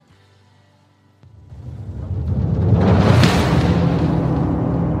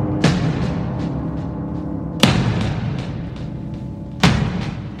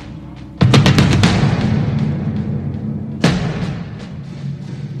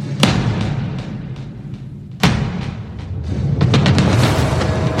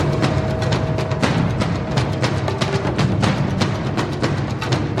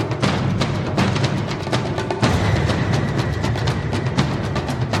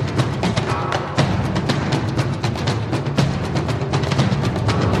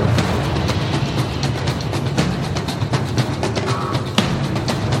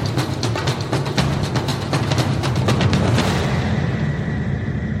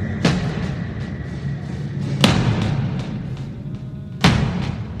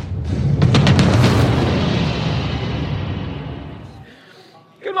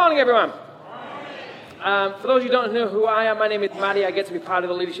everyone. For those of you who don't know who I am, my name is Maddie. I get to be part of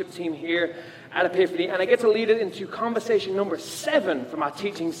the leadership team here at Epiphany, and I get to lead it into conversation number 7 from our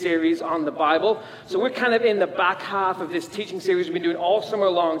teaching series on the Bible. So we're kind of in the back half of this teaching series we've been doing all summer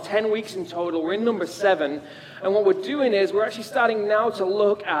long, 10 weeks in total. We're in number 7, and what we're doing is we're actually starting now to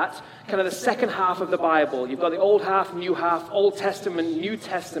look at kind of the second half of the Bible. You've got the old half, new half, Old Testament, New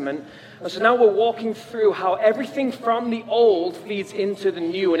Testament. And so now we're walking through how everything from the old feeds into the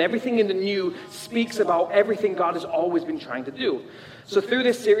new, and everything in the new speaks about everything God has always been trying to do. So through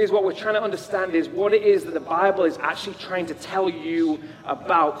this series, what we're trying to understand is what it is that the Bible is actually trying to tell you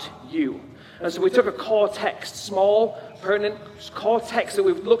about you. And so we took a core text, small, pertinent core text that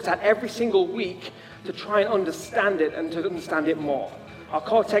we've looked at every single week to try and understand it and to understand it more. Our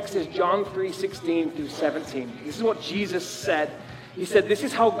core text is John 3:16 through 17. This is what Jesus said. He said, "This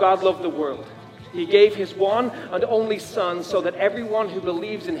is how God loved the world. He gave his one and only Son so that everyone who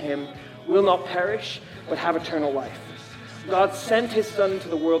believes in him will not perish but have eternal life. God sent his Son into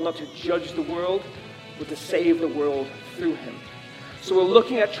the world not to judge the world, but to save the world through him." So we're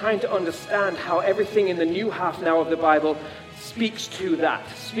looking at trying to understand how everything in the new half now of the Bible speaks to that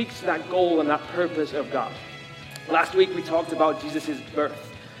goal and that purpose of God. Last week we talked about Jesus'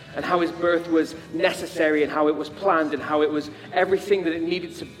 birth and how his birth was necessary and how it was planned and how it was everything that it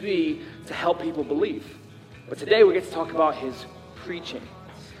needed to be to help people believe. But today we get to talk about his preaching.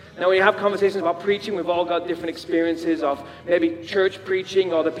 Now, when you have conversations about preaching, we've all got different experiences of maybe church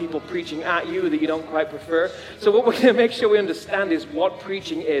preaching or the people preaching at you that you don't quite prefer. So what we're going to make sure we understand is what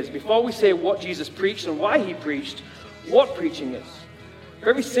preaching is. Before we say what Jesus preached and why he preached, what preaching is.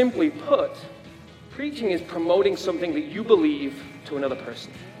 Very simply put, preaching is promoting something that you believe to another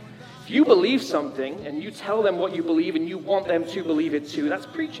person. If you believe something and you tell them what you believe and you want them to believe it too, that's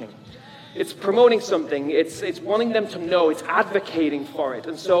preaching. It's promoting something, it's wanting them to know, it's advocating for it.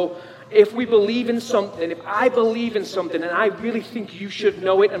 And so if we believe in something, if I believe in something and I really think you should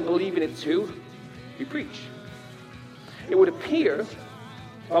know it and believe in it too, we preach. It would appear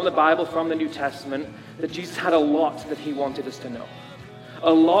from the Bible, from the New Testament, that Jesus had a lot that he wanted us to know.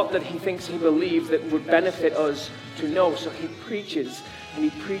 A lot that he thinks he believes that would benefit us to know. So he preaches, and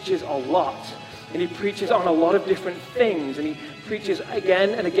he preaches a lot. And he preaches on a lot of different things. And he preaches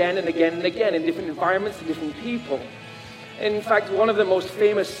again and again and again and again in different environments to different people. In fact, one of the most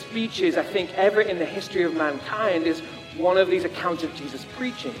famous speeches, I think, ever in the history of mankind is one of these accounts of Jesus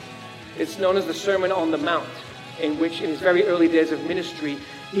preaching. It's known as the Sermon on the Mount, in which in his very early days of ministry,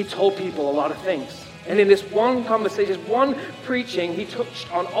 he told people a lot of things. And in this one conversation, one preaching, he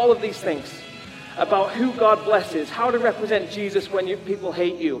touched on all of these things. About who God blesses, how to represent Jesus when people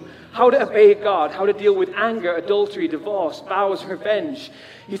hate you, how to obey God, how to deal with anger, adultery, divorce, vows, revenge.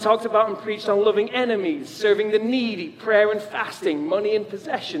 He talked about and preached on loving enemies, serving the needy, prayer and fasting, money and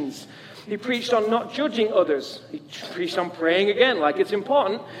possessions. He preached on not judging others. He preached on praying again, like it's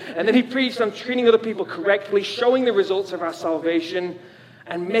important. And then he preached on treating other people correctly, showing the results of our salvation,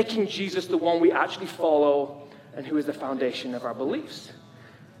 and making Jesus the one we actually follow and who is the foundation of our beliefs.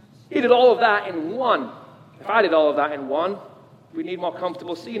 He did all of that in one. If I did all of that in one, we'd need more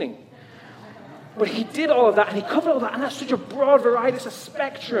comfortable seating. But he did all of that, and he covered all that, and that's such a broad variety. It's a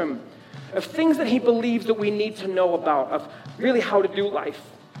spectrum of things that he believes that we need to know about, of really how to do life.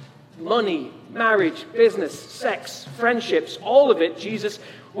 Money, marriage, business, sex, friendships, all of it, Jesus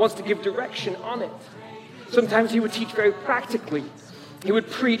wants to give direction on it. Sometimes he would teach very practically. He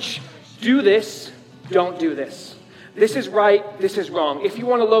would preach, do this, don't do this. This is right, this is wrong. If you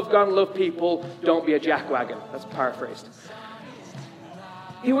want to love God and love people, don't be a jackwagon. That's paraphrased.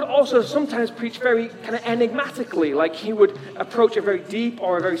 He would also sometimes preach very kind of enigmatically, like he would approach a very deep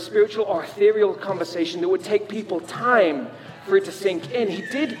or a very spiritual or ethereal conversation that would take people time for it to sink in. He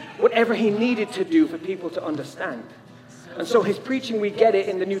did whatever he needed to do for people to understand. And so his preaching, we get it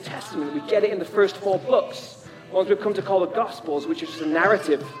in the New Testament. We get it in the first 4 books, ones we've come to call the Gospels, which is just a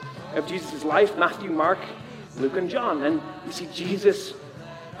narrative of Jesus' life, Matthew, Mark, Luke and John, and you see Jesus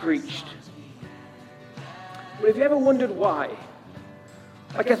preached. But have you ever wondered why?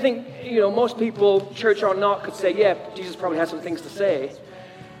 Like I think, most people, church or not, could say, yeah, Jesus probably has some things to say.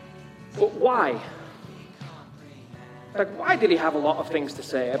 But why? Like, why did he have a lot of things to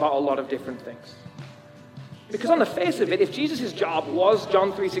say about a lot of different things? Because on the face of it, if Jesus' job was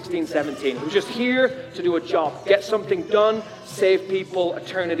John 3:16, 17, he was just here to do a job, get something done, save people,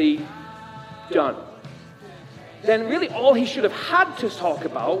 eternity, done. Then really all he should have had to talk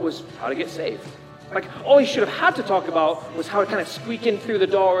about was how to get saved. Like, all he should have had to talk about was how to kind of squeak in through the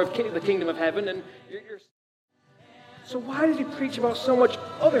door of the kingdom of heaven. And So why does he preach about so much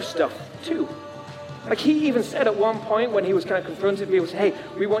other stuff too? Like he even said at one point when he was kind of confronted, people said,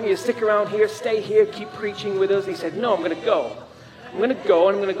 hey, we want you to stick around here, stay here, keep preaching with us. And he said, no, I'm going to go. I'm going to go,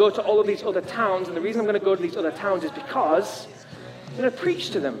 and I'm going to go to all of these other towns. And the reason I'm going to go to these other towns is because I'm going to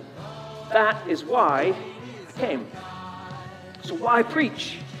preach to them. That is why I came. So why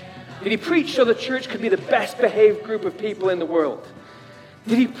preach? Did he preach so the church could be the best behaved group of people in the world?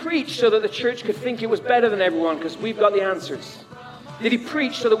 Did he preach so that the church could think it was better than everyone because we've got the answers? Did he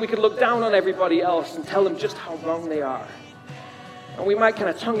preach so that we could look down on everybody else and tell them just how wrong they are? And we might kind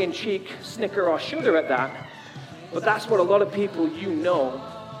of tongue-in-cheek snicker or shudder at that, but that's what a lot of people you know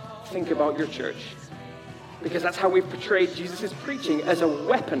think about your church. Because that's how we've portrayed Jesus' preaching as a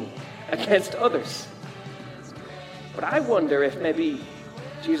weapon against others. But I wonder if maybe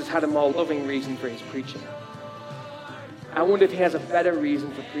Jesus had a more loving reason for his preaching. I wonder if he has a better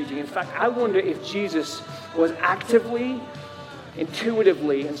reason for preaching. In fact, I wonder if Jesus was actively,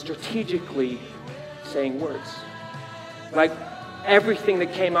 intuitively, and strategically saying words. Like everything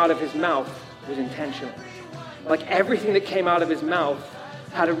that came out of his mouth was intentional. Like everything that came out of his mouth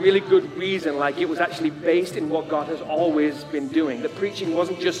had a really good reason, like it was actually based in what God has always been doing. The preaching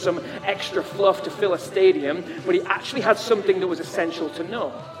wasn't just some extra fluff to fill a stadium, but he actually had something that was essential to know.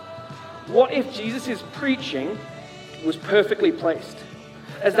 What if Jesus' preaching was perfectly placed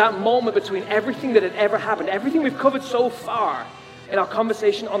as that moment between everything that had ever happened, everything we've covered so far in our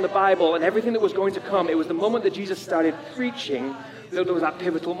conversation on the Bible and everything that was going to come? It was the moment that Jesus started preaching that there was that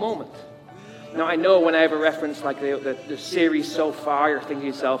pivotal moment. Now, I know whenever I reference like the series so far, you're thinking to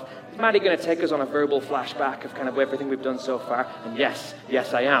yourself, is Maddie going to take us on a verbal flashback of kind of everything we've done so far? And yes,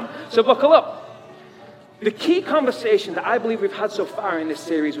 I am. So buckle up. The key conversation that I believe we've had so far in this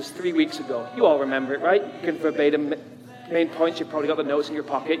series was 3 weeks ago. You all remember it, right? You can verbatim main points. You've probably got the notes in your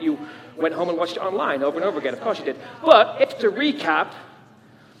pocket. You went home and watched it online over and over again. Of course you did. But if to recap,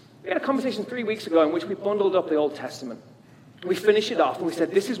 we had a conversation 3 weeks ago in which we bundled up the Old Testament. We finished it off and we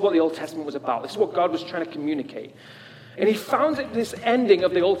said, this is what the Old Testament was about. This is what God was trying to communicate. And he found this ending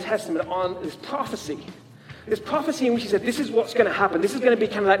of the Old Testament on this prophecy. This prophecy in which he said, this is what's going to happen. This is going to be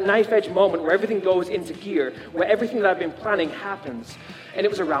kind of that knife-edge moment where everything goes into gear, where everything that I've been planning happens. And it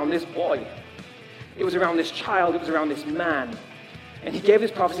was around this boy. It was around this child. It was around this man. And he gave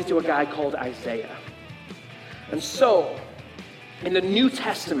this prophecy to a guy called Isaiah. And so, in the New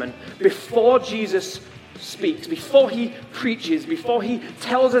Testament, before Jesus speaks, before he preaches, before he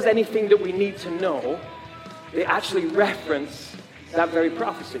tells us anything that we need to know, they actually reference that very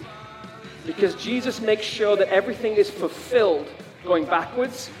prophecy. Because Jesus makes sure that everything is fulfilled going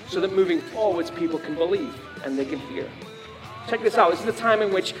backwards so that moving forwards people can believe and they can hear. Check this out. This is the time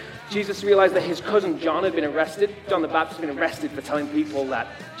in which Jesus realized that his cousin John had been arrested. John the Baptist had been arrested for telling people that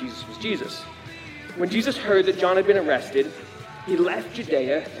Jesus was Jesus. When Jesus heard that John had been arrested, he left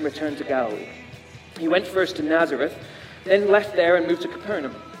Judea and returned to Galilee. He went first to Nazareth, then left there and moved to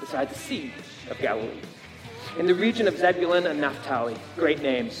Capernaum, beside the Sea of Galilee, in the region of Zebulun and Naphtali. Great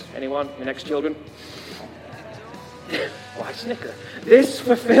names. Anyone? Your next children? Why snicker? This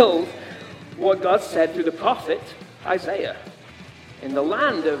fulfilled what God said through the prophet Isaiah. In the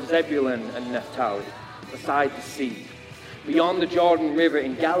land of Zebulun and Naphtali, beside the sea, beyond the Jordan River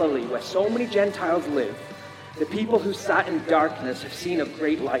in Galilee, where so many Gentiles live, the people who sat in darkness have seen a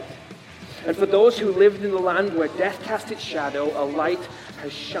great light. And for those who lived in the land where death cast its shadow, a light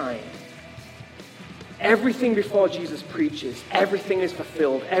has shined. Everything before Jesus preaches, everything is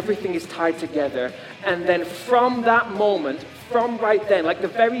fulfilled, everything is tied together. And then from that moment, from right then, like the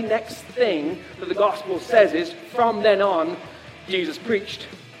very next thing that the gospel says is, from then on, Jesus preached.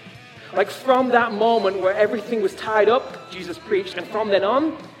 Like from that moment where everything was tied up, Jesus preached. And from then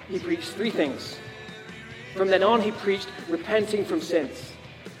on, he preached three things. From then on, he preached repenting from sins.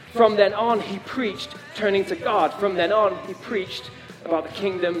 From then on, he preached turning to God. From then on, he preached about the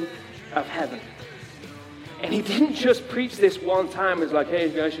kingdom of heaven. And he didn't just preach this one time as like, hey,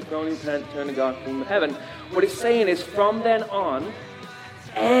 you guys should only repent, turn to God, kingdom of heaven. What it's saying is from then on,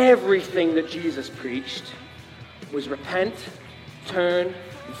 everything that Jesus preached was repent, turn,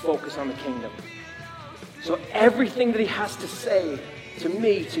 and focus on the kingdom. So everything that he has to say to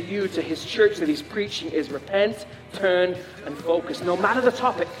me, to you, to his church that he's preaching is repent, turn, and focus, no matter the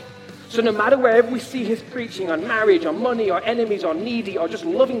topic. So no matter wherever we see his preaching on marriage, on money, or enemies, or needy, or just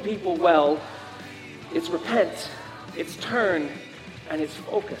loving people well, it's repent, it's turn, and it's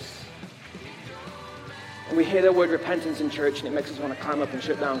focus. And we hear the word repentance in church, and it makes us want to climb up and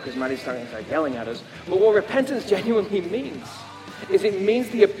shut down because Maddie's starting to start yelling at us. But what repentance genuinely means is it means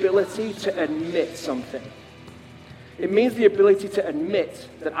the ability to admit something. It means the ability to admit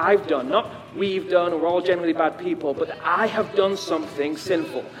that I've done, not we've done, we're all generally bad people, but that I have done something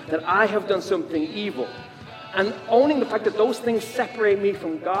sinful, that I have done something evil. And owning the fact that those things separate me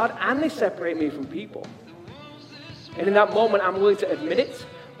from God and they separate me from people. And in that moment, I'm willing to admit it,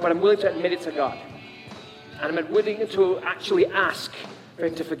 but I'm willing to admit it to God. And I'm willing to actually ask for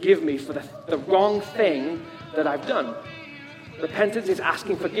him to forgive me for the wrong thing that I've done. Repentance is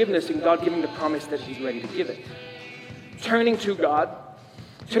asking forgiveness and God giving the promise that he's ready to give it. Turning to God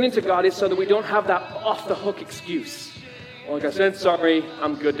is so that we don't have that off-the-hook excuse. Well, like I said, sorry,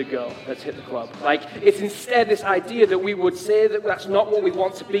 I'm good to go. Let's hit the club. Like, it's instead this idea that we would say that that's not what we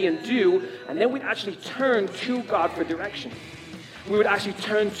want to be and do, and then we'd actually turn to God for direction. We would actually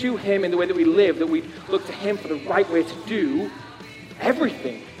turn to him in the way that we live, that we look to him for the right way to do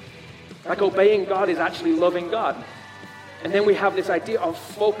everything. Like obeying God is actually loving God. And then we have this idea of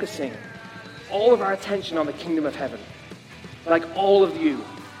focusing all of our attention on the kingdom of heaven. Like all of you,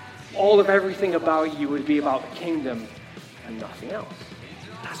 all of everything about you would be about the kingdom and nothing else.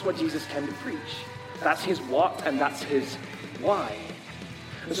 That's what Jesus came to preach. That's his what and that's his why.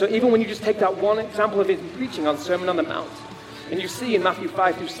 And so even when you just take that one example of his preaching on Sermon on the Mount, and you see in Matthew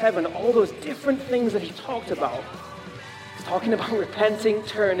 5 through 7 all those different things that he talked about. He's talking about repenting,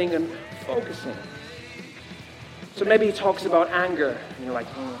 turning, and focusing. So maybe he talks about anger, and you're like,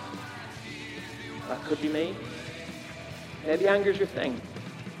 that could be me. Maybe anger's your thing.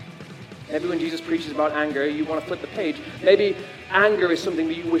 Maybe when Jesus preaches about anger, you want to flip the page. Maybe anger is something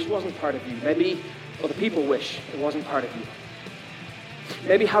that you wish wasn't part of you. Maybe other people wish it wasn't part of you.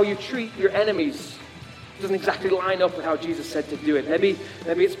 Maybe how you treat your enemies doesn't exactly line up with how Jesus said to do it. Maybe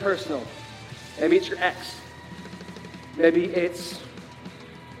it's personal. Maybe it's your ex. Maybe it's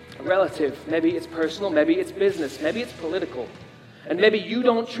a relative. Maybe it's personal. Maybe it's business. Maybe it's political. And maybe you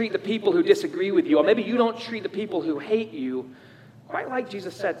don't treat the people who disagree with you, or maybe you don't treat the people who hate you quite like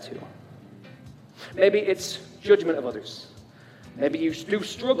Jesus said to. Maybe it's judgment of others. Maybe you do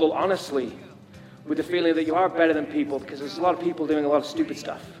struggle, honestly, with the feeling that you are better than people because there's a lot of people doing a lot of stupid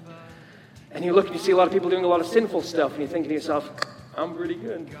stuff. And you look and you see a lot of people doing a lot of sinful stuff, and you're thinking to yourself, I'm pretty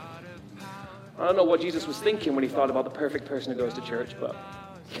good. I don't know what Jesus was thinking when he thought about the perfect person who goes to church, but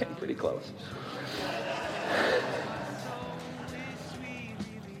getting pretty close.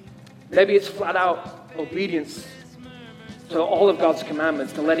 Maybe it's flat out obedience to all of God's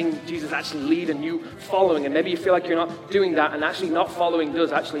commandments, to letting Jesus actually lead and you following. And maybe you feel like you're not doing that, and actually not following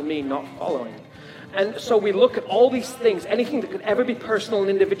does actually mean not following. And so we look at all these things, anything that could ever be personal and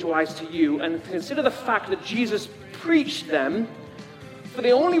individualized to you, and consider the fact that Jesus preached them for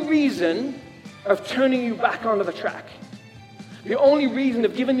the only reason of turning you back onto the track. The only reason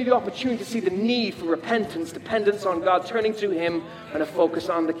of giving you the opportunity to see the need for repentance, dependence on God, turning to him, and a focus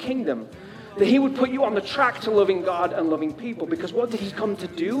on the kingdom. That he would put you on the track to loving God and loving people. Because what did he come to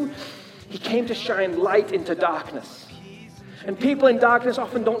do? He came to shine light into darkness. And people in darkness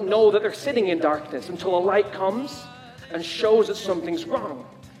often don't know that they're sitting in darkness until a light comes and shows that something's wrong.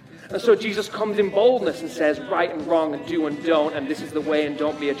 And so Jesus comes in boldness and says right and wrong and do and don't, and this is the way and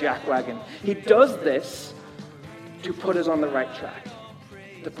don't be a jackwagon. He does this to put us on the right track,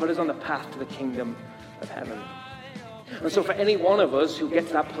 to put us on the path to the kingdom of heaven. And so for any one of us who gets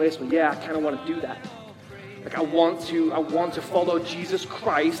to that place where, yeah, I kind of want to do that. Like I want to follow Jesus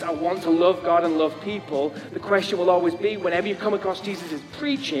Christ. I want to love God and love people. The question will always be, whenever you come across Jesus'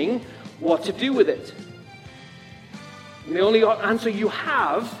 preaching, what to do with it. And the only answer you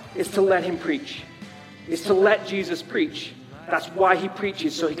have is to let him preach. Is to let Jesus preach. That's why he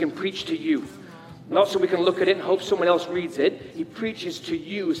preaches, so he can preach to you. Not so we can look at it and hope someone else reads it. He preaches to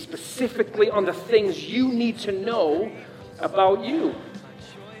you specifically on the things you need to know about you.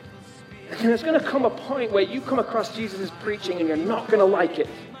 And there's going to come a point where you come across Jesus' preaching and you're not going to like it.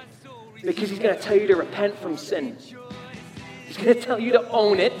 Because he's going to tell you to repent from sin. He's going to tell you to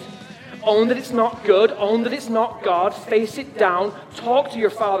own it. Own that it's not good. Own that it's not God. Face it down. Talk to your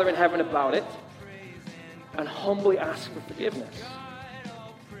Father in heaven about it. And humbly ask for forgiveness.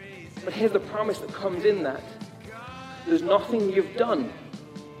 But here's the promise that comes in that. There's nothing you've done.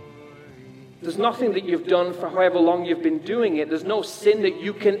 There's nothing that you've done for however long you've been doing it. There's no sin that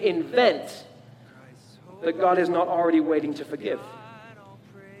you can invent that God is not already waiting to forgive.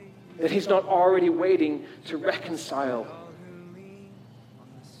 That he's not already waiting to reconcile.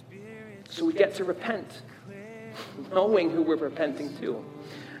 So we get to repent, knowing who we're repenting to.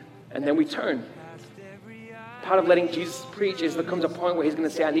 And then we turn. Part of letting Jesus preach is there comes a point where he's going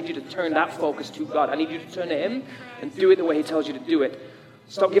to say, I need you to turn that focus to God. I need you to turn to him and do it the way he tells you to do it.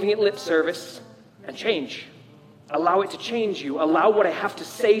 Stop giving it lip service and change. Allow it to change you. Allow what I have to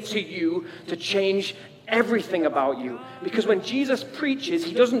say to you to change everything about you. Because when Jesus preaches,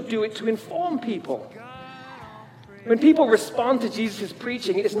 he doesn't do it to inform people. When people respond to Jesus'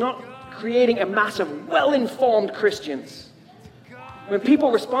 preaching, it's not creating a mass of well-informed Christians. When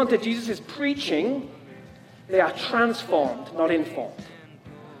people respond to Jesus' preaching, they are transformed, not informed.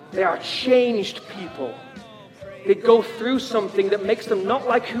 They are changed people. They go through something that makes them not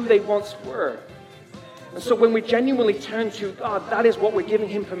like who they once were. And so when we genuinely turn to God, that is what we're giving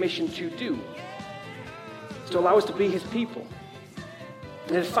him permission to do. To allow us to be his people.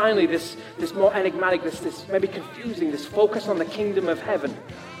 And then finally, this more enigmatic, this maybe confusing, this focus on the kingdom of heaven.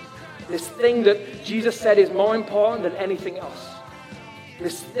 This thing that Jesus said is more important than anything else.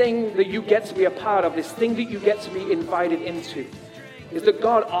 This thing that you get to be a part of, this thing that you get to be invited into, is that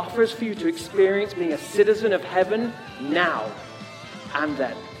God offers for you to experience being a citizen of heaven now and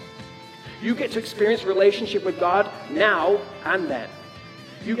then. You get to experience relationship with God now and then.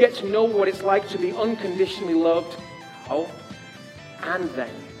 You get to know what it's like to be unconditionally loved now and then.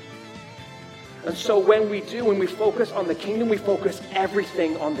 And so when we focus on the kingdom, we focus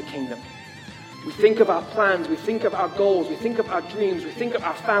everything on the kingdom. We think of our plans, we think of our goals, we think of our dreams, we think of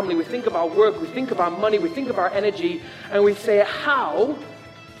our family, we think of our work, we think of our money, we think of our energy, and we say, how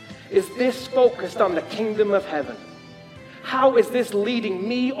is this focused on the kingdom of heaven? How is this leading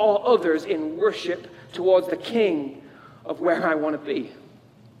me or others in worship towards the King of where I want to be?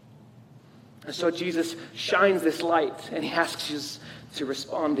 And so Jesus shines this light, and he asks us to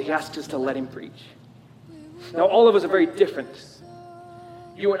respond. He asks us to let him preach. Now, all of us are very different.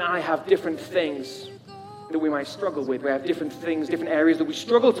 You and I have different things that we might struggle with. We have different things, different areas that we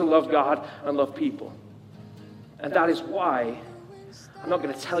struggle to love God and love people. And that is why I'm not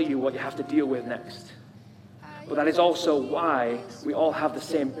going to tell you what you have to deal with next. But that is also why we all have the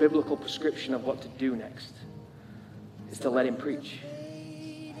same biblical prescription of what to do next. It's to let him preach.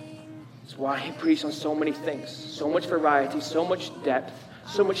 It's why he preached on so many things, so much variety, so much depth,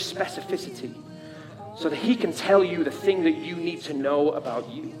 so much specificity, so that he can tell you the thing that you need to know about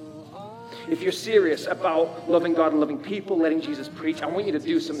you. If you're serious about loving God and loving people, letting Jesus preach, I want you to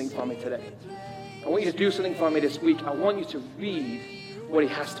do something for me today. I want you to do something for me this week. I want you to read what he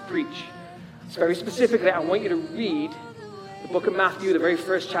has to preach. So very specifically, I want you to read the book of Matthew, the very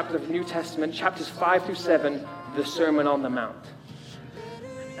first chapter of the New Testament, chapters 5 through 7, the Sermon on the Mount.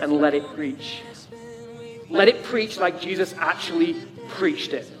 And let it preach. Let it preach like Jesus actually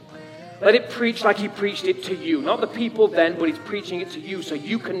preached it. Let it preach like he preached it to you. Not the people then, but he's preaching it to you so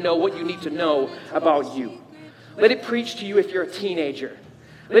you can know what you need to know about you. Let it preach to you if you're a teenager.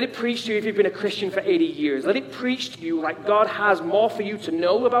 Let it preach to you if you've been a Christian for 80 years. Let it preach to you like God has more for you to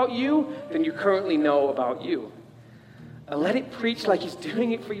know about you than you currently know about you. And let it preach like he's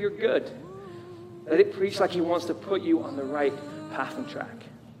doing it for your good. Let it preach like he wants to put you on the right path and track.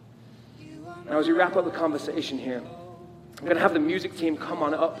 Now, as we wrap up the conversation here, I'm going to have the music team come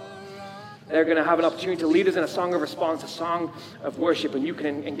on up. They're going to have an opportunity to lead us in a song of response, a song of worship, and you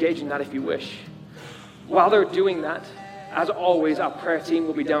can engage in that if you wish. While they're doing that, as always, our prayer team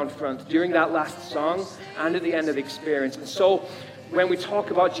will be down front during that last song and at the end of the experience. And so when we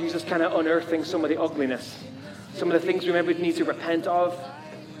talk about Jesus kind of unearthing some of the ugliness, some of the things we maybe need to repent of,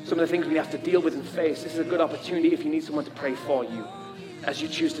 some of the things we have to deal with and face, this is a good opportunity if you need someone to pray for you as you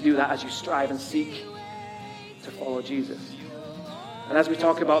choose to do that, as you strive and seek to follow Jesus. And as we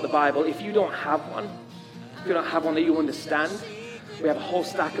talk about the Bible, if you don't have one, that you understand, we have a whole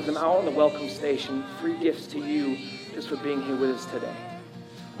stack of them out on the welcome station, free gifts to you just for being here with us today.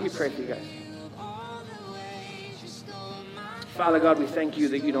 Let me pray for you guys. Father God, we thank you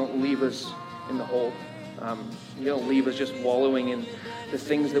that you don't leave us in the hole. You don't leave us just wallowing in the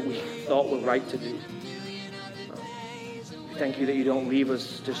things that we thought were right to do. We thank you that you don't leave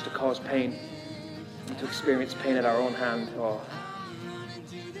us just to cause pain and to experience pain at our own hand or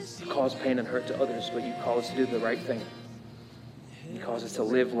to cause pain and hurt to others, but you call us to do the right thing. You cause us to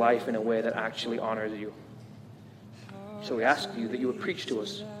live life in a way that actually honors you. So we ask you that you would preach to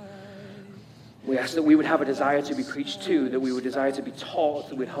us. We ask that we would have a desire to be preached to, that we would desire to be taught,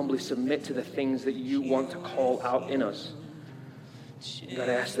 that we'd humbly submit to the things that you want to call out in us. God,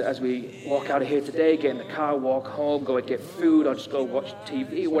 I ask that as we walk out of here today, get in the car, walk home, go and get food, or just go watch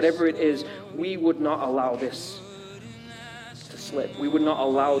TV, whatever it is, we would not allow this to slip. We would not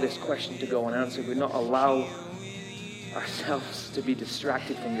allow this question to go unanswered. We would not allow ourselves to be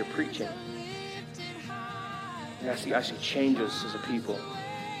distracted from your preaching. We ask that you actually change us as a people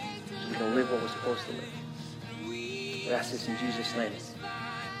so we can live what we're supposed to live. We ask this in Jesus' name.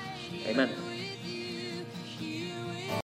 Amen.